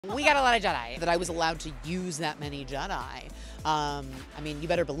We got a lot of Jedi. That I was allowed to use that many Jedi. I mean, you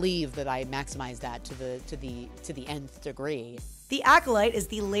better believe that I maximized that to the nth degree. The Acolyte is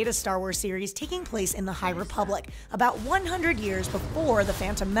the latest Star Wars series taking place in the High Republic, about 100 years before The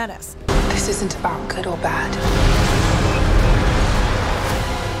Phantom Menace. This isn't about good or bad.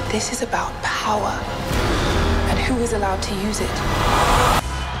 This is about power and who is allowed to use it.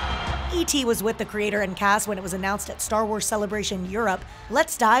 E.T. was with the creator and cast when it was announced at Star Wars Celebration Europe.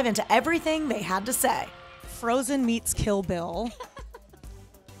 Let's dive into everything they had to say. Frozen meets Kill Bill.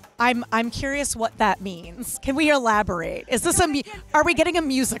 I'm curious what that means. Can we elaborate? Is this are we getting a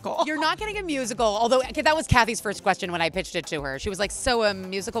musical? You're not getting a musical, although that was Kathy's first question when I pitched it to her. She was like, "So a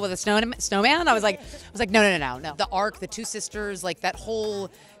musical with a snowman?" I was like, no. The arc, the two sisters, like that whole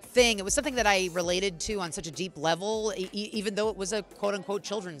thing, it was something that I related to on such a deep level, even though it was a quote-unquote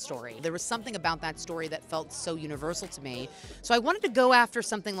children's story. There was something about that story that felt so universal to me. So I wanted to go after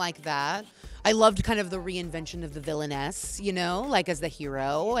something like that. I loved kind of the reinvention of the villainess, you know, like as the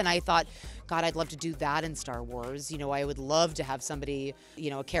hero. And I thought, God, I'd love to do that in Star Wars. You know, I would love to have somebody,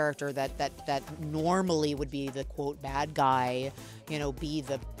 you know, a character that normally would be the quote bad guy, you know, be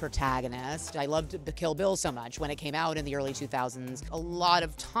the protagonist. I loved the Kill Bill so much when it came out in the early 2000s. A lot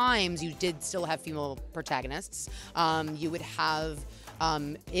of times you did still have female protagonists. You would have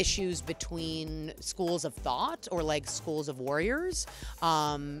issues between schools of thought or like schools of warriors.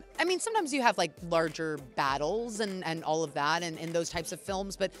 I mean, sometimes you have like larger battles and all of that in those types of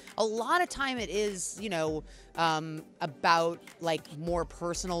films, but a lot of time it is, you know, about like more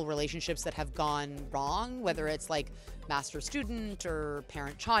personal relationships that have gone wrong, whether it's like master-student or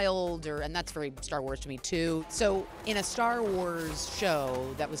parent-child, and that's very Star Wars to me too. So in a Star Wars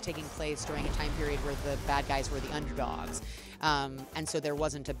show that was taking place during a time period where the bad guys were the underdogs, and so there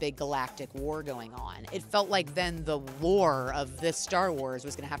wasn't a big galactic war going on. It felt like then the war of this Star Wars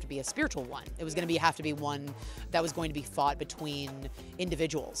was going to have to be a spiritual one. It was going to have to be one that was going to be fought between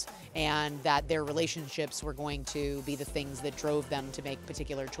individuals, and that their relationships were going to be the things that drove them to make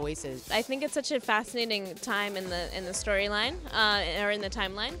particular choices. I think it's such a fascinating time in the storyline or in the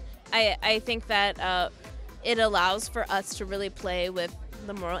timeline. I think that it allows for us to really play with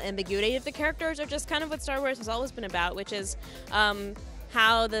the moral ambiguity of the characters, or just kind of what Star Wars has always been about, which is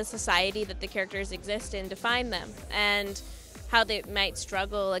how the society that the characters exist in define them, and how they might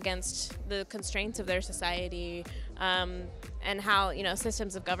struggle against the constraints of their society, and how, you know,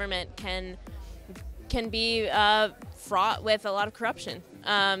 systems of government can be fraught with a lot of corruption.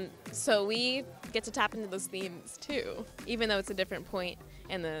 So we get to tap into those themes too, even though it's a different point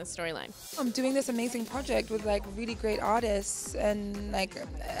in the storyline. I'm doing this amazing project with like really great artists and like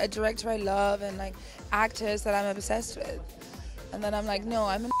a director I love and like actors that I'm obsessed with. And then I'm like, no,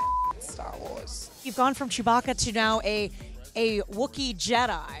 I'm in Star Wars. You've gone from Chewbacca to now a Wookiee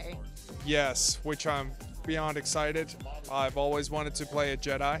Jedi. Yes, which I'm beyond excited. I've always wanted to play a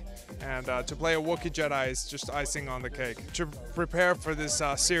Jedi, and to play a Wookiee Jedi is just icing on the cake. To prepare for this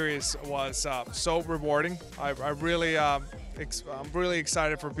series was so rewarding. I'm really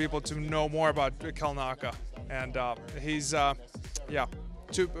excited for people to know more about Kalnaka, and he's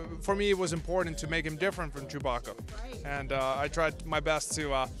for me it was important to make him different from Chewbacca, and I tried my best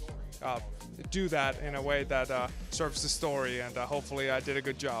to do that in a way that serves the story, and hopefully I did a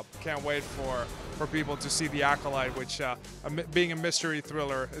good job. Can't wait for people to see The Acolyte, which being a mystery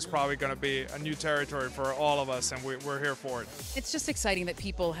thriller is probably going to be a new territory for all of us, and we're here for it. It's just exciting that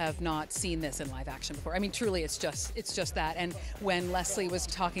people have not seen this in live action before. I mean, truly, it's just that. And when Leslye was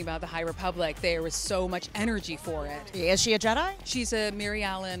talking about the High Republic, there was so much energy for it. Is she a Jedi? She's a Mary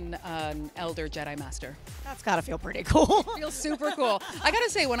Allen Elder Jedi Master. That's gotta feel pretty cool. Feels super cool. I gotta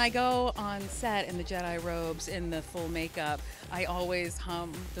say, when I go on set in the Jedi robes, in the full makeup, I always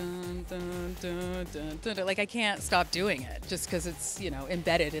hum dun dun dun dun dun, dun. Like I can't stop doing it just because it's, you know,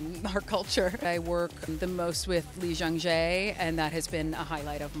 embedded in our culture. I work the most with Jung-jae, and that has been a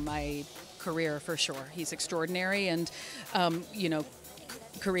highlight of my career for sure. He's extraordinary, and you know,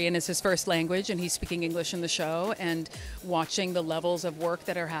 Korean is his first language, and he's speaking English in the show, and watching the levels of work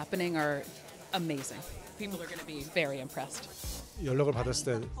that are happening are amazing. People are going to be very impressed. 연락을 받았을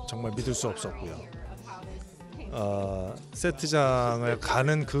때 정말 믿을 수 없었고요. 세트장을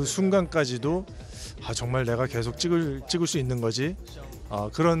가는 그 순간까지도 정말 내가 계속 찍을 수 있는 거지,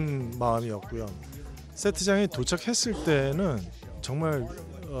 그런 마음이었고요. 세트장에 도착했을 때는 정말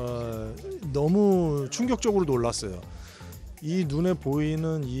너무 충격적으로 놀랐어요. 이 눈에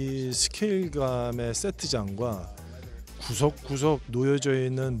보이는 이 스케일감의 세트장과 구석구석 놓여져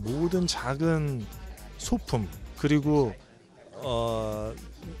있는 모든 작은 소품, 그리고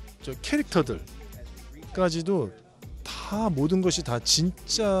저 캐릭터들까지도 다 모든 것이 다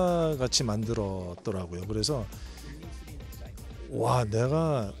진짜 같이 만들었더라고요. 그래서 와,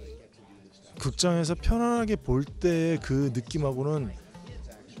 내가 극장에서 편안하게 볼 때의 그 느낌하고는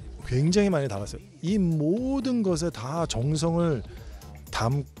굉장히 많이 달랐어요. 이 모든 것에 다 정성을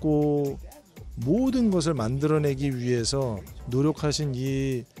담고 모든 것을 만들어내기 위해서 노력하신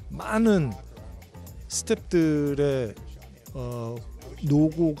이 많은 스태프들의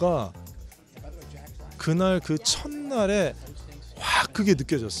노고가 그날 그 첫날에 확 그게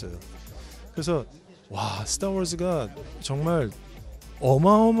느껴졌어요. 그래서 와, 스타워즈가 정말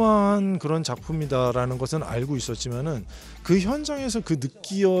어마어마한 그런 작품이다라는 것은 알고 있었지만은 그 현장에서 그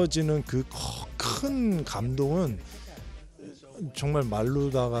느껴지는 그 큰 감동은 정말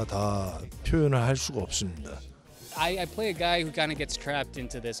말로다가 다 표현을 할 수가 없습니다. I play a guy who kind of gets trapped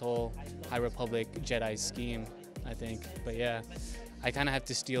into this whole High Republic Jedi scheme, I think. But yeah, I kind of have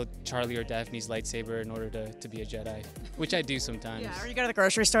to steal Charlie or Daphne's lightsaber in order to be a Jedi, which I do sometimes. Yeah, or you go to the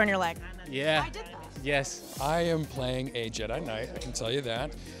grocery store and you're like, yeah. I did that. Yes. I am playing a Jedi Knight, I can tell you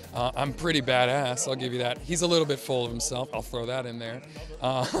that. I'm pretty badass, I'll give you that. He's a little bit full of himself, I'll throw that in there.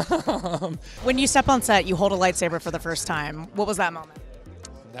 When you step on set, you hold a lightsaber for the first time. What was that moment?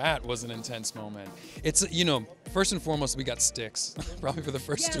 That was an intense moment. It's, you know, first and foremost, we got sticks, probably for the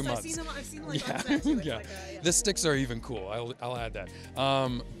first 2 months. I've seen like Yeah, on set too. yeah. The sticks are even cool. I'll add that.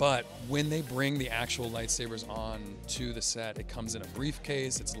 But when they bring the actual lightsabers on to the set, it comes in a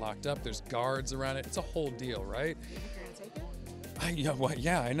briefcase. It's locked up. There's guards around it. It's a whole deal, right?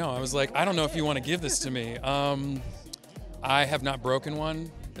 Yeah, I know. I was like, I don't know if you want to give this to me. I have not broken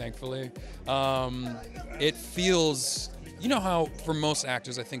one, thankfully. It feels. You know how, for most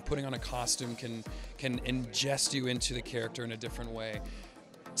actors, I think putting on a costume can ingest you into the character in a different way.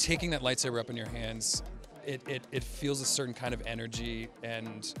 Taking that lightsaber up in your hands, it feels a certain kind of energy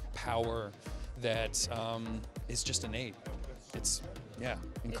and power that is just innate. It's, yeah,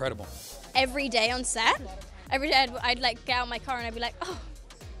 incredible. Every day on set, every day I'd like get out of my car and I'd be like, oh,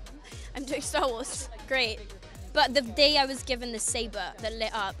 I'm doing Star Wars, great. But the day I was given the saber that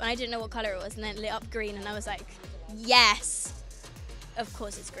lit up, and I didn't know what color it was, and then it lit up green, and I was like, yes, of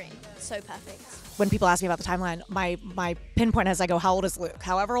course it's green. So perfect. When people ask me about the timeline, my pinpoint is I go, how old is Luke?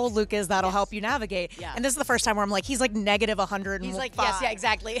 However old Luke is, that'll help you navigate. Yeah. And this is the first time where I'm like, he's like negative 100. He's like, yes, yeah,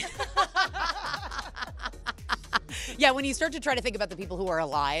 exactly. Yeah, when you start to try to think about the people who are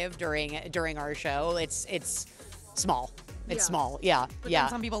alive during our show, it's small. It's small. Yeah, But yeah. then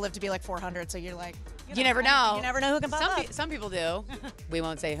some people live to be like 400, so you're like, You never know. You never know who can pop up. Some people do. We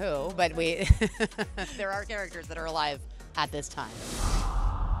won't say who, but there are characters that are alive at this time.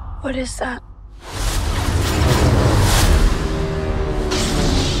 What is that?